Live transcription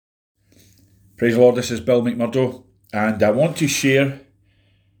Praise the Lord, this is Bill McMurdo, and I want to share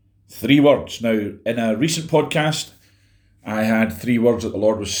 3 words. Now, in a recent podcast, I had 3 words that the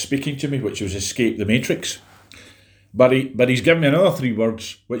Lord was speaking to me, which was escape the matrix. But he's given me another 3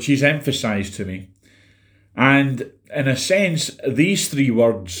 words, which he's emphasised to me. And in a sense, these 3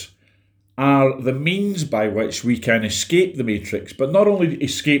 words are the means by which we can escape the matrix. But not only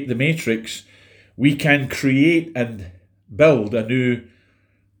escape the matrix, we can create and build a new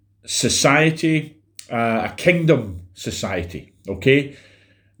society, a kingdom society, okay?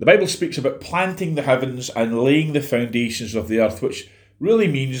 The Bible speaks about planting the heavens and laying the foundations of the earth, which really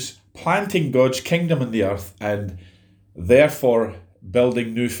means planting God's kingdom in the earth and therefore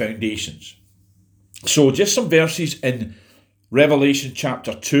building new foundations. So just some verses in Revelation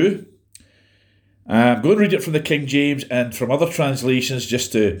chapter 2. I'm going to read it from the King James and from other translations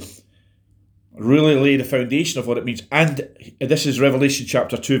just to really lay the foundation of what it means. And this is Revelation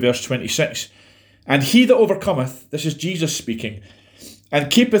chapter 2, verse 26. And he that overcometh, this is Jesus speaking, and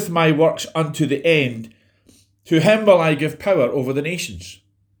keepeth my works unto the end, to him will I give power over the nations.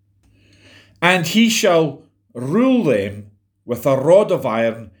 And he shall rule them with a rod of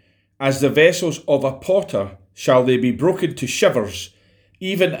iron, as the vessels of a potter shall they be broken to shivers,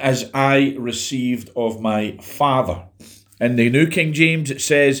 even as I received of my Father. In the New King James it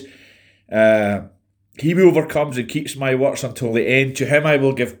says, he who overcomes and keeps my works until the end, to him I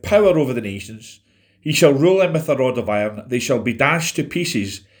will give power over the nations. He shall rule them with a rod of iron. They shall be dashed to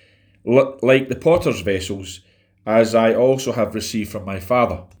pieces like the potter's vessels, as I also have received from my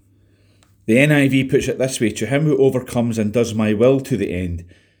Father. The NIV puts it this way: to him who overcomes and does my will to the end,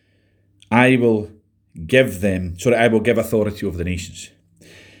 I will give authority over the nations.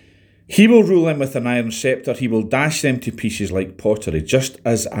 He will rule them with an iron scepter. He will dash them to pieces like pottery, just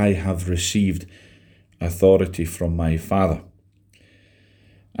as I have received authority from my Father.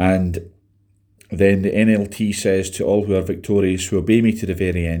 And then the NLT says, to all who are victorious, who obey me to the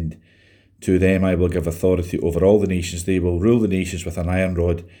very end, to them I will give authority over all the nations. They will rule the nations with an iron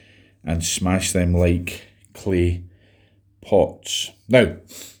rod and smash them like clay pots. Now,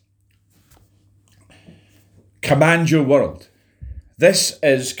 command your world. This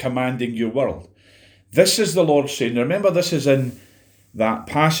is commanding your world. This is the Lord saying. Remember, this is in that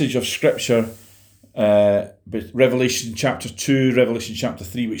passage of Scripture, Revelation chapter 2, Revelation chapter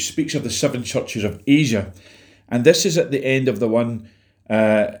 3, which speaks of the 7 churches of Asia. And this is at the end of the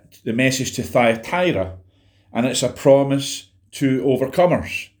message to Thyatira. And it's a promise to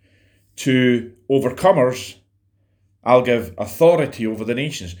overcomers. To overcomers, I'll give authority over the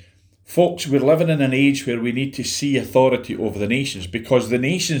nations. Folks, we're living in an age where we need to see authority over the nations because the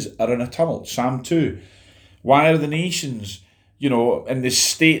nations are in a tumult. Psalm 2. Why are the nations, in the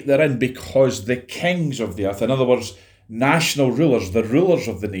state they're in? Because the kings of the earth, in other words, national rulers, the rulers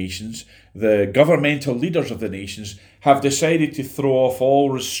of the nations, the governmental leaders of the nations, have decided to throw off all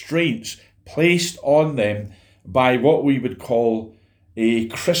restraints placed on them by what we would call a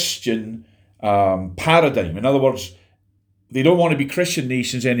Christian paradigm. In other words, they don't want to be Christian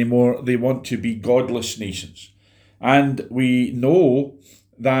nations anymore. They want to be godless nations. And we know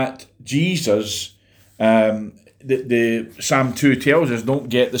that Jesus, the Psalm 2 tells us, don't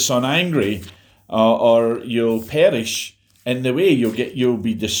get the son angry or you'll perish in the way. You'll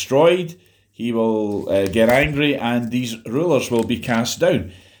be destroyed. He will get angry and these rulers will be cast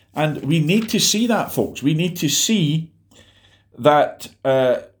down. And we need to see that, folks. We need to see that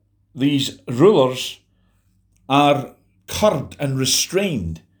these rulers are curbed and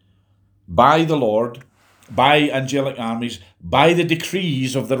restrained by the Lord, by angelic armies, by the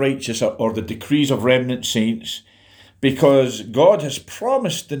decrees of the righteous or the decrees of remnant saints, because God has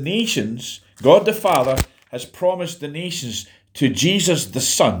promised the nations, God the Father has promised the nations to Jesus the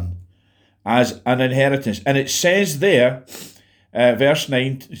Son as an inheritance. And it says there, verse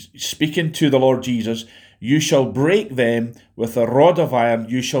 9, speaking to the Lord Jesus, you shall break them with a rod of iron.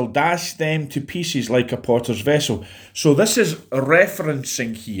 You shall dash them to pieces like a potter's vessel. So this is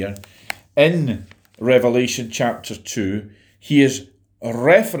referencing here in Revelation chapter 2. He is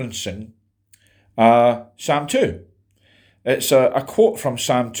referencing Psalm 2. It's a quote from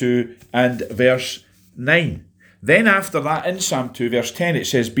Psalm 2 and verse 9. Then after that, in Psalm 2, verse 10, it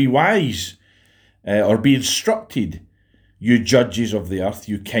says, be wise or be instructed, you judges of the earth,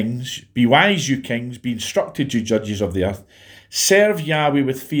 you kings. Be wise, you kings. Be instructed, you judges of the earth. Serve Yahweh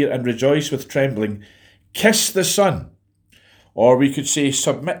with fear and rejoice with trembling. Kiss the Son. Or we could say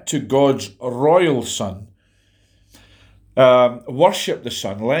submit to God's royal Son. Worship the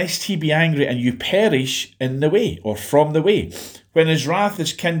Son, lest he be angry and you perish in the way, or from the way, when his wrath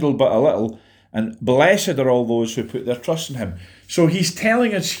is kindled but a little, and blessed are all those who put their trust in him. So he's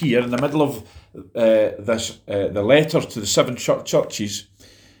telling us here in the middle of the letter to the seven churches,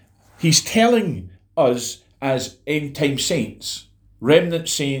 he's telling us as end time saints, remnant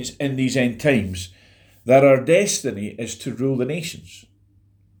saints in these end times, that our destiny is to rule the nations.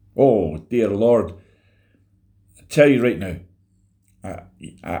 Oh, dear Lord, I tell you right now,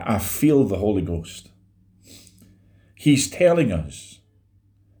 I feel the Holy Ghost. He's telling us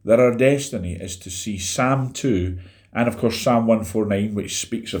that our destiny is to see Psalm 2 and of course Psalm 149, which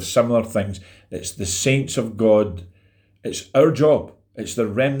speaks of similar things. It's the saints of God. It's our job. It's the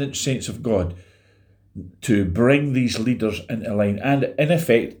remnant saints of God to bring these leaders into line and in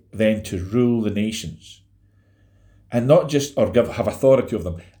effect then to rule the nations. And not just, or have authority of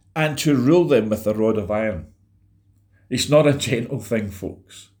them, and to rule them with the rod of iron. It's not a gentle thing,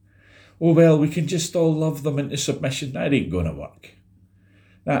 folks. Oh, well, we can just all love them into submission. That ain't going to work.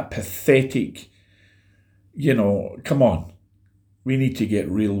 That pathetic, come on. We need to get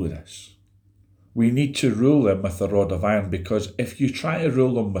real with this. We need to rule them with the rod of iron, because if you try to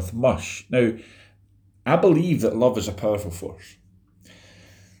rule them with mush... Now, I believe that love is a powerful force.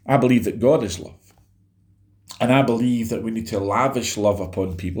 I believe that God is love. And I believe that we need to lavish love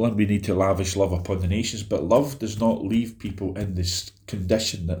upon people and we need to lavish love upon the nations, but love does not leave people in this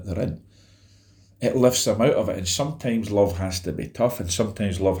condition that they're in. It lifts them out of it, and sometimes love has to be tough, and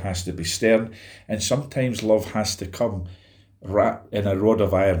sometimes love has to be stern, and sometimes love has to come wrapped in a rod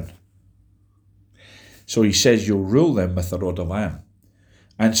of iron. So he says you'll rule them with a rod of iron.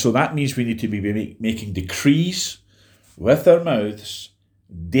 And so that means we need to be making decrees with our mouths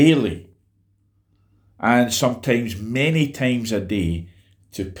daily, and sometimes many times a day,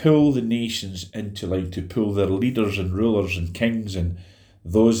 to pull the nations into line, to pull their leaders and rulers and kings and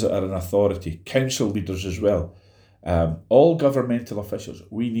those that are in authority, council leaders as well, all governmental officials.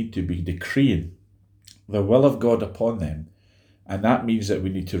 We need to be decreeing the will of God upon them, and that means that we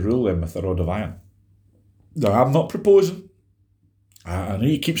need to rule them with a rod of iron. Now, I'm not proposing. I know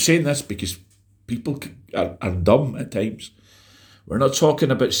you keep saying this because people are dumb at times. We're not talking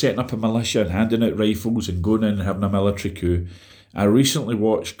about setting up a militia and handing out rifles and going in and having a military coup. I recently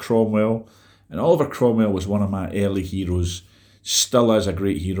watched Cromwell, and Oliver Cromwell was one of my early heroes, still is a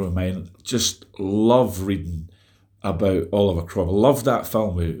great hero of mine. Just love reading about Oliver Cromwell. Love that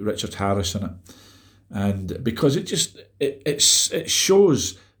film with Richard Harris in it. And because it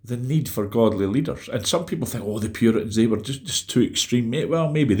shows the need for godly leaders. And some people think, the Puritans, they were just too extreme.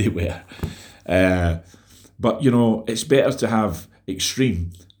 Well, maybe they were. But, it's better to have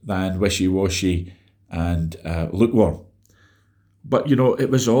extreme than wishy-washy and lukewarm. But,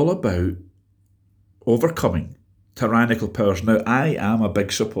 it was all about overcoming tyrannical powers. Now, I am a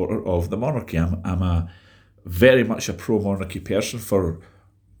big supporter of the monarchy. I'm very much a pro-monarchy person for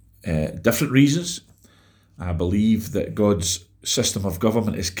different reasons. I believe that God's system of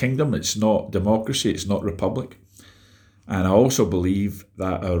government is kingdom. It's not democracy. It's not republic. And I also believe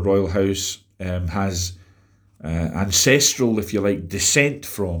that our royal house has ancestral, if you like, descent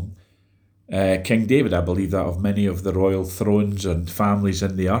from King David. I believe that of many of the royal thrones and families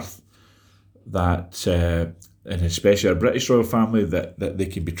in the earth, that, and especially our British royal family, that they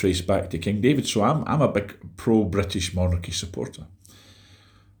can be traced back to King David. So I'm a big pro-British monarchy supporter.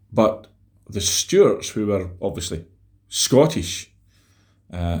 But the Stuarts, who were obviously Scottish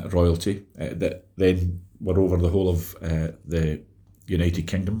royalty, that then were over the whole of the United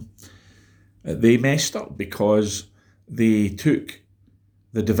Kingdom, they messed up because they took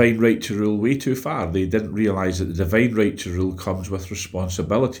the divine right to rule way too far. They didn't realise that the divine right to rule comes with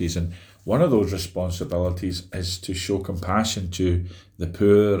responsibilities, and one of those responsibilities is to show compassion to the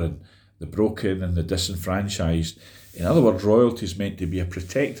poor and the broken and the disenfranchised. In other words, royalty is meant to be a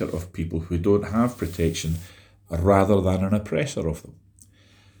protector of people who don't have protection rather than an oppressor of them.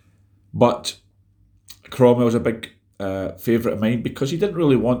 But Cromwell was a big favourite of mine because he didn't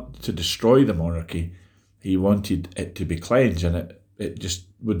really want to destroy the monarchy. He wanted it to be cleansed, and it just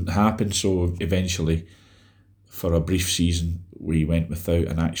wouldn't happen. So eventually, for a brief season, we went without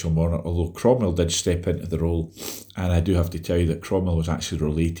an actual monarch, although Cromwell did step into the role. And I do have to tell you that Cromwell was actually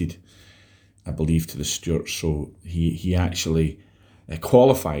related, I believe, to the Stuarts, so he actually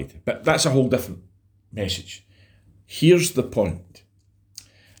qualified. But that's a whole different message. Here's the point.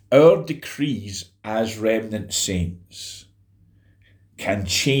 Our decrees as remnant saints can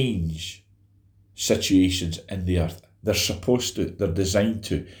change situations in the earth. They're supposed to, they're designed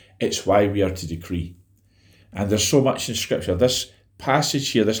to. It's why we are to decree. And there's so much in Scripture. This passage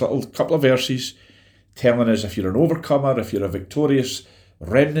here, this little couple of verses telling us if you're an overcomer, if you're a victorious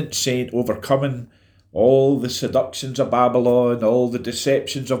remnant saint, overcoming all the seductions of Babylon, all the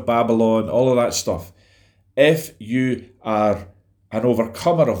deceptions of Babylon, all of that stuff. If you are an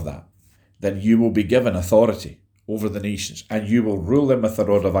overcomer of that, then you will be given authority over the nations, and you will rule them with a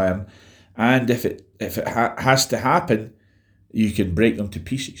rod of iron. And if it has to happen, you can break them to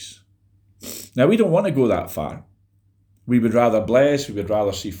pieces. Now, we don't want to go that far. We would rather bless, we would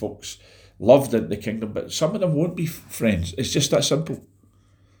rather see folks loved in the kingdom, but some of them won't be friends. It's just that simple.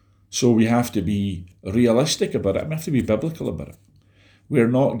 So we have to be realistic about it. We have to be biblical about it. We're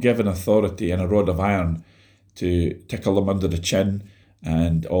not given authority and a rod of iron to tickle them under the chin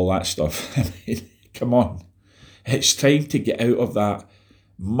and all that stuff. I mean, come on. It's time to get out of that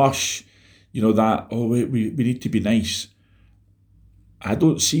mush, that, we need to be nice. I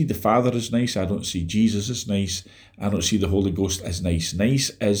don't see the Father as nice. I don't see Jesus as nice. I don't see the Holy Ghost as nice. Nice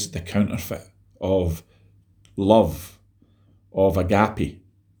is the counterfeit of love, of agape.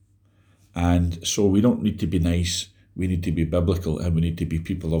 And so we don't need to be nice. We need to be biblical, and we need to be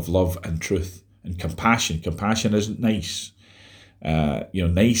people of love and truth and compassion. Compassion isn't nice.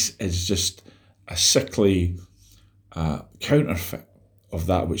 Nice is just a sickly counterfeit of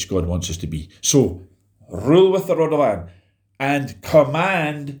that which God wants us to be. So rule with the rod of iron and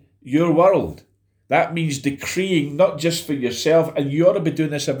command your world. That means decreeing, not just for yourself, and you ought to be doing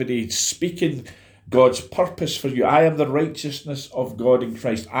this every day, speaking God's purpose for you. I am the righteousness of God in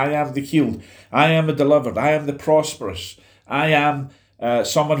Christ. I am the healed. I am the delivered. I am the prosperous. I am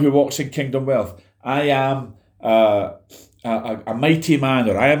someone who walks in kingdom wealth. I am a mighty man,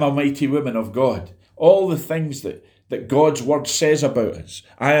 or I am a mighty woman of God. All the things that God's word says about us.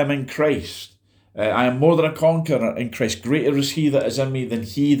 I am in Christ. I am more than a conqueror in Christ. Greater is he that is in me than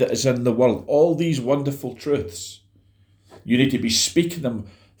he that is in the world. All these wonderful truths. You need to be speaking them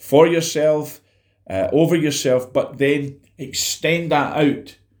for yourself, over yourself, but then extend that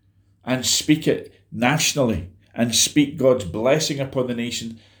out and speak it nationally and speak God's blessing upon the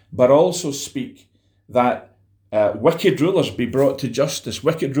nation, but also speak that wicked rulers be brought to justice,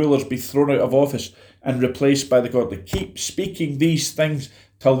 wicked rulers be thrown out of office and replaced by the godly. Keep speaking these things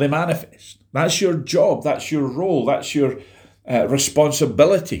till they manifest. That's your job, that's your role, that's your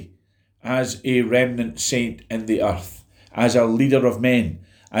responsibility as a remnant saint in the earth, as a leader of men,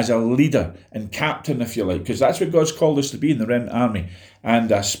 as a leader and captain, if you like, because that's what God's called us to be in the remnant army.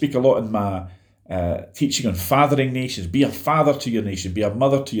 And I speak a lot in my teaching on fathering nations. Be a father to your nation, be a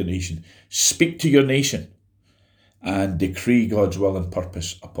mother to your nation, speak to your nation and decree God's will and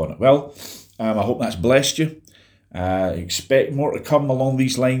purpose upon it. Well, I hope that's blessed you. Expect more to come along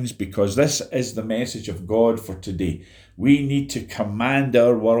these lines, because this is the message of God for today. We need to command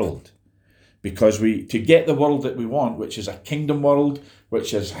our world, because to get the world that we want, which is a kingdom world,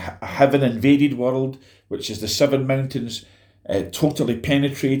 which is a heaven invaded world, which is the seven mountains totally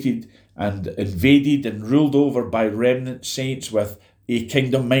penetrated and invaded and ruled over by remnant saints with a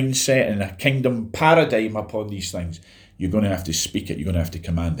kingdom mindset and a kingdom paradigm upon these things, you're going to have to speak it, you're going to have to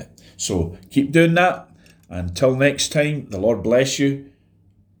command it. So keep doing that. Until next time, the Lord bless you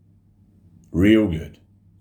real good.